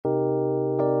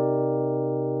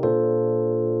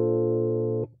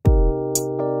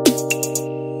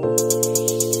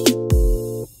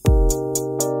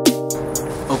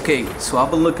Okay, so I've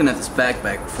been looking at this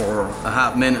backpack for a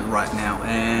hot minute right now,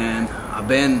 and I've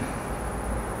been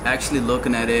actually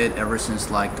looking at it ever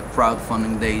since like the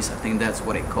crowdfunding days. I think that's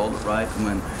what they called it, right?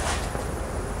 When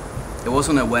it was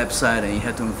on a website and you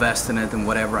had to invest in it and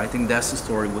whatever. I think that's the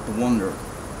story with the Wandrd.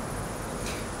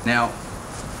 Now,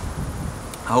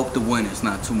 I hope the win is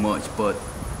not too much, but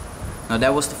now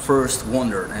that was the first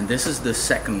Wandrd, and this is the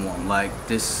second one. Like,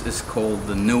 this is called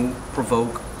the New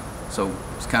Prvke. So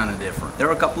it's kind of different. There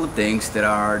are a couple of things that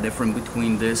are different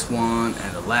between this one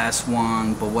and the last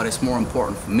one, but what is more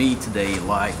important for me today,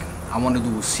 like, I want to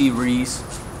do a series.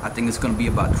 I think it's going to be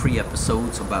about 3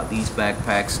 episodes about these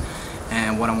backpacks,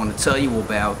 and what I want to tell you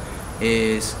about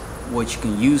is what you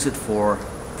can use it for,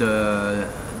 the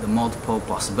multiple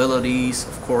possibilities.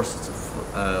 Of course, it's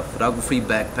a photography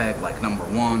backpack like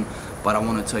 #1, but I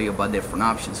want to tell you about different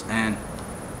options. And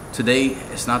today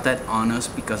it's not that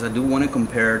honest because I do want to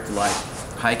compare it to like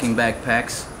hiking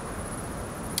backpacks,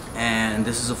 and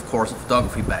this is of course a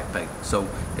photography backpack, so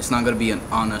it's not going to be an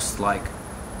honest like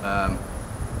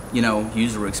you know,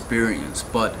 user experience.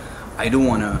 But I do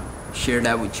want to share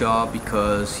that with y'all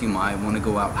because you might want to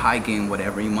go out hiking,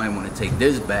 whatever. You might want to take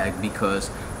this bag because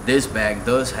this bag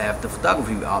does have the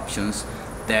photography options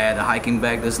that a hiking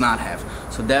bag does not have.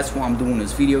 So that's why I'm doing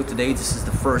this video today. This is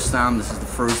the first time, this is the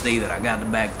first day that I got the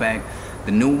backpack.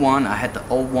 The new one, I had the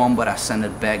old one, but I sent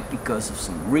it back because of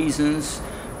some reasons.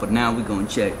 But now we're gonna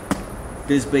check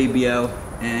this baby out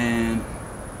and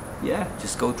yeah,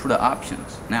 just go through the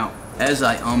options. Now, as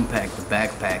I unpacked the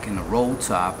backpack and the roll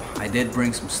top, I did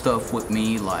bring some stuff with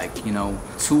me, like, you know,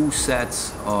 2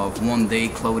 sets of 1-day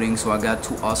clothing. So I got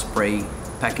 2 Osprey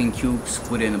packing cubes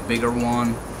within a bigger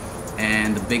one,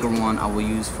 and the bigger one I will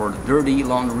use for the dirty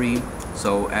laundry.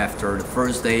 So after the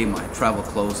first day, my travel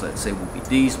clothes, let's say, will be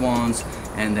these ones,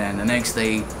 and then the next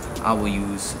day I will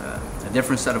use a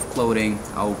different set of clothing.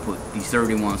 I will put these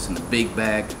dirty ones in the big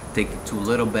bag, take the 2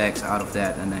 little bags out of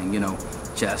that, and then, you know,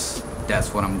 just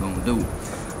that's what I'm gonna do.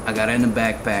 I got in the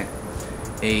backpack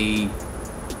a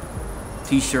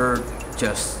t-shirt,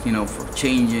 just, you know, for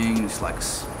changing. It's like,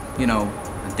 you know,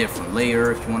 a different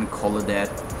layer, if you want to call it that.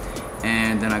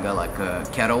 And then I got like a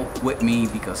kettle with me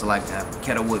because I like to have a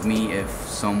kettle with me if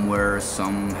somewhere,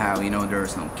 somehow, you know,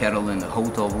 there's no kettle in the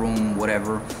hotel room,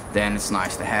 whatever, then it's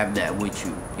nice to have that with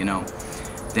you, you know.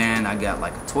 Then I got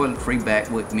like a toiletry bag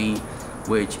with me,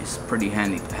 which is pretty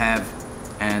handy to have,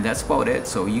 and that's about it.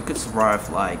 So you could survive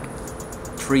like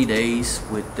 3 days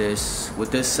with this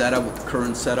setup, with the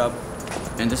current setup.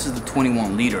 And this is the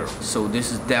 21 liter, so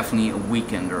this is definitely a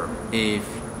weekender if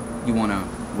you want to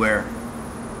wear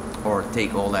or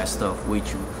take all that stuff with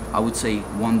you. I would say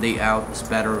 1 day out is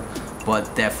better,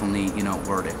 but definitely, you know,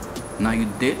 worth it. Now, you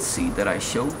did see that I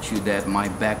showed you that my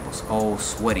back was all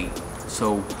sweaty,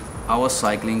 so I was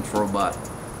cycling for about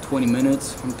 20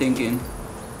 minutes, I'm thinking,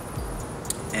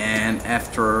 and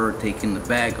after taking the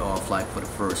bag off, like for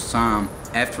the first time,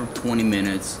 after 20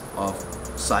 minutes of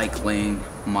cycling,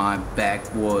 my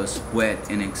back was wet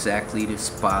in exactly the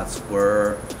spots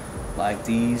where, like,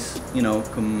 these, you know,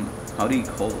 how do you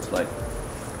call it, like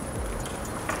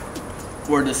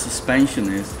where the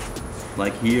suspension is,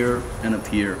 like here and up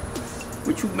here,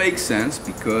 which would make sense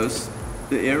because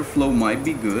the airflow might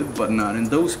be good, but not in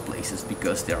those places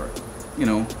because they're, you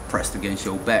know, pressed against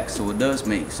your back. So it does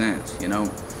make sense, you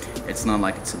know. It's not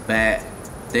like it's a bad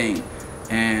thing.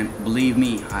 And believe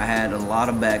me, I had a lot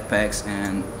of backpacks,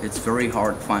 and it's very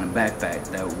hard to find a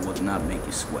backpack that would not make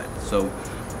you sweat. So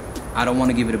I don't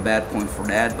want to give it a bad point for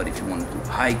that, but if you want to do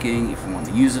hiking, if you want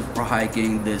to use it for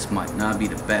hiking, this might not be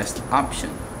the best option.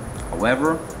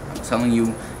 However, I'm telling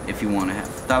you, if you want to have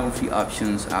photography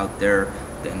options out there,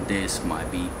 then this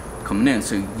might be coming in.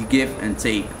 So you give and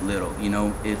take little, you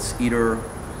know, it's either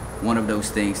one of those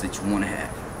things that you want to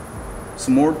have.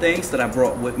 Some more things that I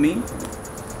brought with me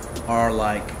are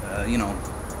like, you know,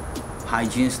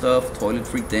 hygiene stuff,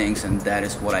 toiletry things, and that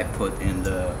is what I put in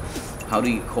the, how do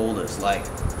you call this, like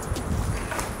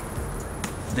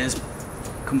this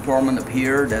compartment up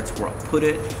here, that's where I put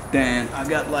it. Then I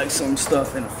got like some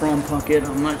stuff in the front pocket.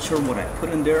 I'm not sure what I put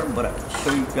in there, but I can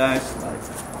show you guys.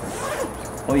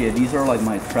 Like, oh yeah, these are like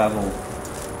my travel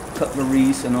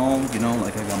cutleries and all, you know,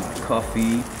 like I got my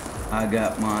coffee, I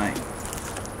got my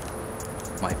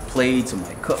plates and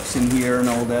my cups in here and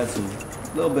all that. So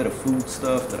a little bit of food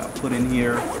stuff that I put in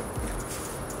here.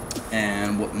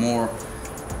 And what more,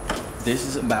 this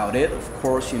is about it. Of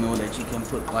course, you know that you can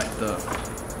put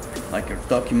like your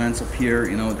documents up here,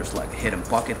 you know, there's like a hidden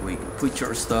pocket where you can put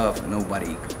your stuff,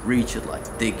 nobody can reach it,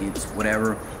 like tickets,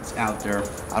 whatever, it's out there.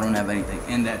 I don't have anything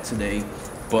in that today,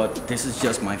 but this is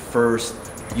just my first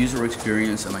user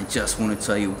experience, and I just want to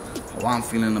tell you how I'm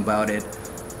feeling about it,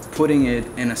 putting it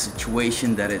in a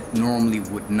situation that it normally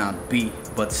would not be.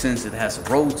 But since it has a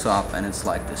roll top and it's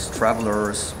like this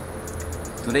traveler's,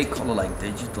 do they call it like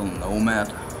digital nomad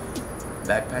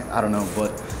backpack? I don't know,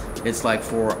 but it's like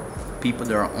for people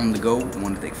that are on the go, they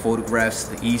want to take photographs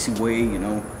the easy way, you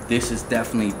know. This is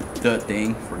definitely the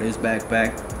thing for this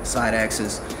backpack, side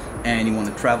access, and you want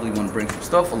to travel, you want to bring some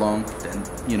stuff along, then,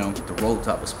 you know, the roll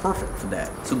top is perfect for that.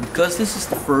 So because this is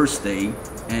the first day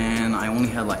and I only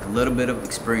had like a little bit of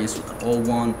experience with the old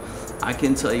one, I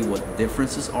can tell you what the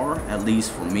differences are, at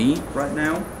least for me right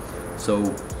now.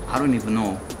 So I don't even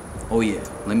know. Oh yeah,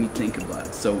 let me think about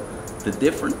it. So the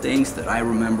different things that I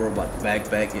remember about the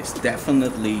backpack is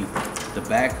definitely the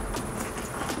back.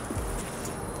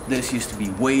 This used to be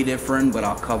way different, but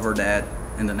I'll cover that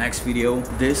in the next video.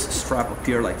 This strap up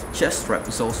here, like the chest strap,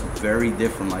 is also very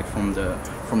different, like from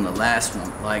the last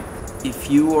one. Like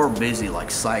if you are busy like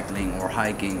cycling or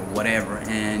hiking or whatever,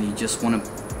 and you just want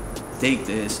to take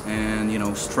this and, you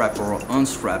know, strap or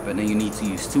unstrap it, and you need to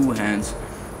use two hands,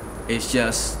 it's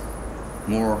just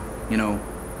more, you know,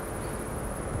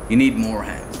 you need more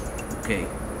hands. Okay,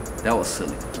 that was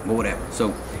silly, but whatever.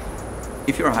 So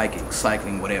if you're hiking,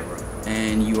 cycling, whatever,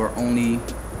 and you are only,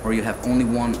 or you have only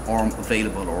one arm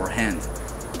available or hand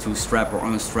to strap or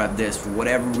unstrap this, for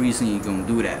whatever reason you're gonna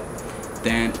do that,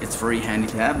 then it's very handy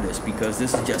to have this, because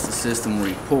this is just a system where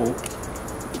you pull,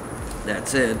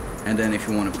 that's it, and then if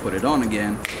you want to put it on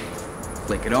again,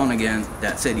 click it on again,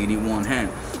 that's it, you need one hand.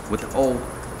 With the old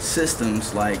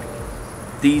systems like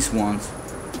these ones,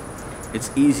 it's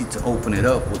easy to open it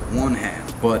up with one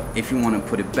hand, but if you want to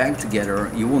put it back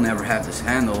together, you will never have this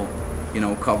handle, you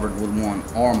know, covered with one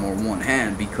arm or one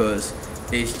hand, because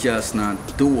it's just not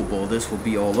doable. This will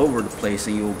be all over the place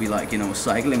and you'll be like, you know,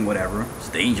 cycling, whatever, it's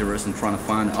dangerous, and trying to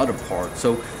find the other part.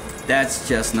 So that's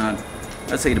just not,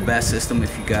 let's say, the best system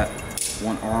if you got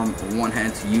one arm or one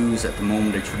hand to use at the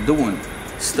moment that you're doing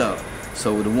stuff.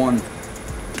 So the one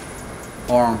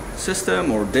arm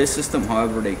system, or this system,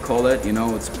 however they call it, you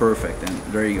know, it's perfect. And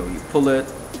there you go, you pull it,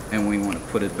 and when you want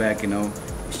to put it back, you know,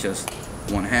 it's just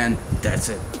one hand, that's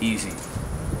it, easy.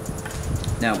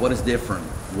 Now what is different?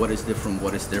 What is different?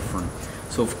 What is different?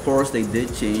 So of course they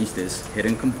did change this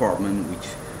hidden compartment, which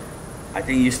I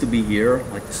think used to be here,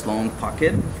 like this long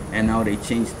pocket, and now they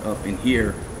changed up in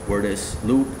here where this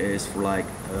loop is for like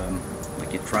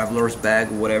your traveler's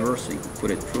bag or whatever, so you can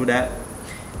put it through that,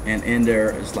 and in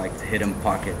there is like the hidden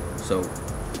pocket. So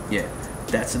yeah,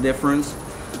 that's the difference.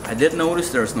 I did notice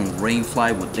there's no rain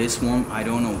fly with this one. I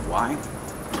don't know why.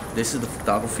 This is the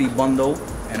photography bundle,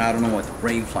 and I don't know what the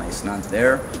rain fly is not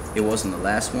there. It wasn't the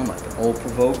last one, like the old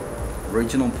Prvke,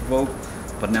 original Prvke,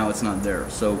 but now it's not there.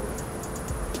 So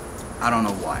I don't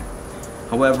know why.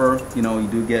 However, you know, you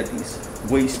do get these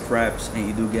waist straps, and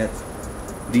you do get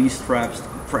these straps,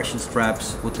 compression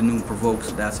straps with the new Prvke,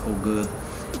 so that's all good,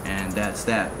 and that's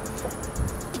that.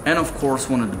 And of course,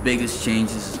 one of the biggest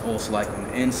changes is also like on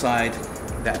the inside,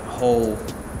 that whole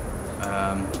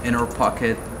inner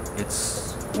pocket, it's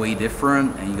way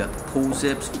different, and you got the pull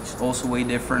zips, which is also way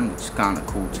different, which is kind of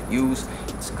cool to use.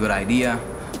 It's a good idea,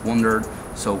 Wandrd,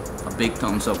 so a big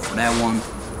thumbs up for that one.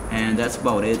 And that's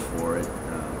about it for it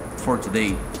for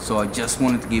today. So I just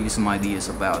wanted to give you some ideas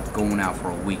about going out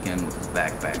for a weekend with this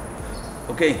backpack.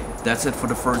 Okay, that's it for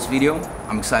the first video.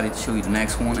 I'm excited to show you the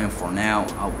next one, and for now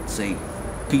I would say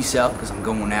peace out, because I'm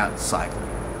going out cycling.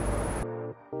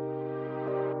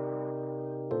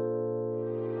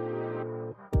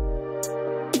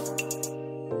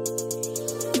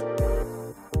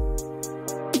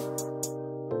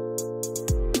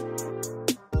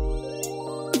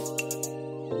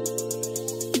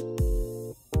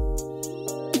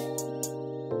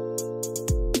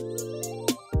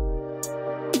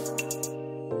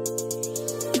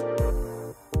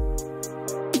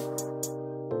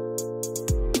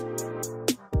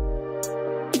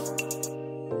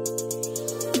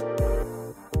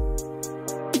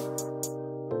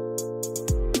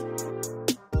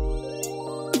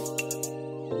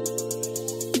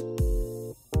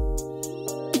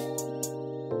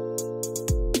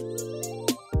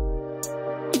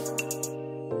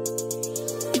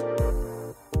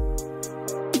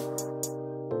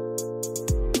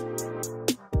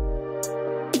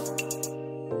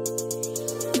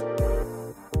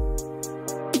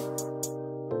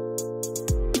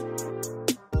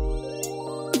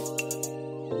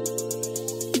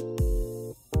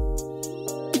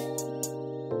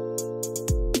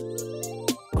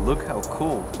 Look how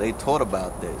cool they thought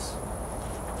about this.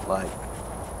 Like,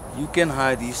 you can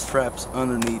hide these straps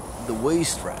underneath the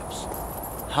waist straps.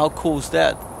 How cool is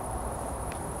that?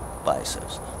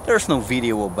 Biceps. There's no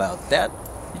video about that.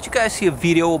 Did you guys see a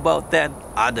video about that?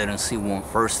 I didn't see one.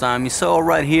 First time you saw it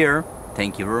right here.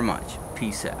 Thank you very much.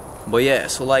 Peace out. But yeah,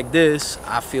 so like this,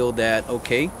 I feel that,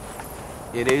 okay,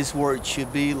 it is where it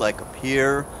should be, like up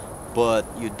here, but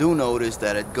you do notice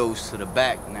that it goes to the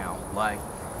back now. Like,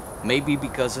 maybe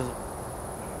because of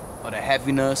the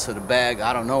heaviness of the bag,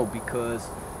 I don't know, because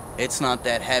it's not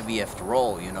that heavy after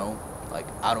all, you know? Like,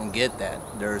 I don't get that.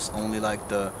 There's only like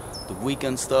the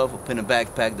weekend stuff up in the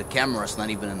backpack. The camera's not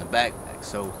even in the backpack.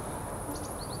 So,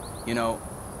 you know,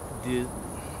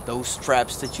 those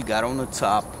straps that you got on the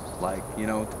top, like, you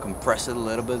know, to compress it a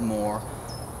little bit more,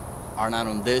 are not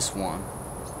on this one.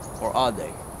 Or are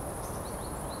they?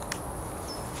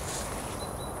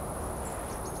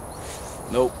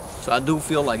 Nope. So I do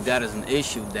feel like that is an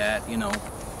issue that, you know,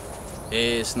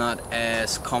 is not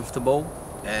as comfortable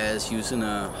as using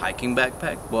a hiking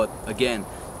backpack. But again,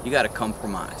 you gotta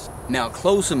compromise. Now,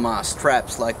 closing my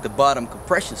straps, like the bottom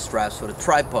compression straps for the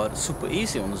tripod, is super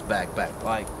easy on this backpack.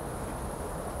 Like,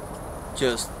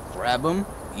 just grab them,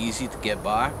 easy to get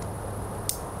by.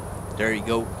 There you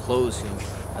go, close them.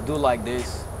 I do like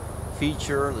this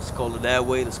feature, let's call it that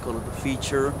way, let's call it the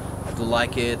feature. I do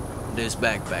like it, this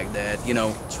backpack, that, you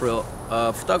know, it's real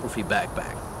photography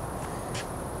backpack.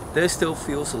 This still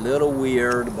feels a little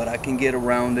weird, but I can get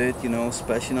around it, you know,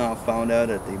 especially now I found out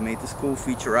that they made this cool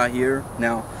feature right here.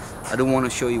 Now, I do want to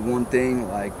show you one thing,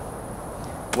 like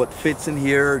what fits in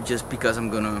here, just because I'm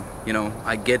gonna, you know,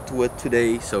 I get to it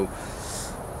today. So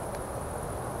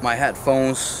my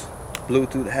headphones,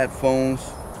 Bluetooth headphones,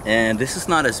 and this is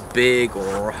not as big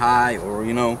or high or,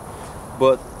 you know,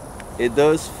 but it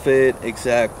does fit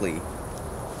exactly.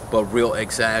 But real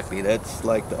exactly, that's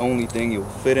like the only thing you'll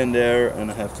fit in there,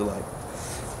 and I have to, like,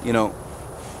 you know,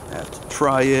 I have to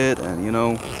try it, and, you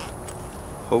know,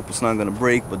 hope it's not gonna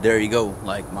break. But there you go,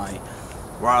 like my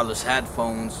wireless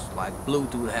headphones, like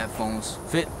Bluetooth headphones,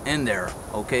 fit in there,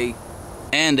 okay?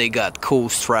 And they got cool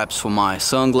straps for my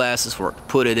sunglasses where to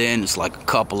put it in. It's like a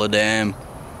couple of them.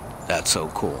 That's so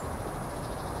cool.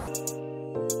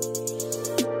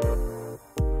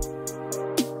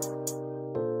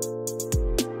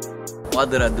 Why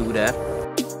did I do that?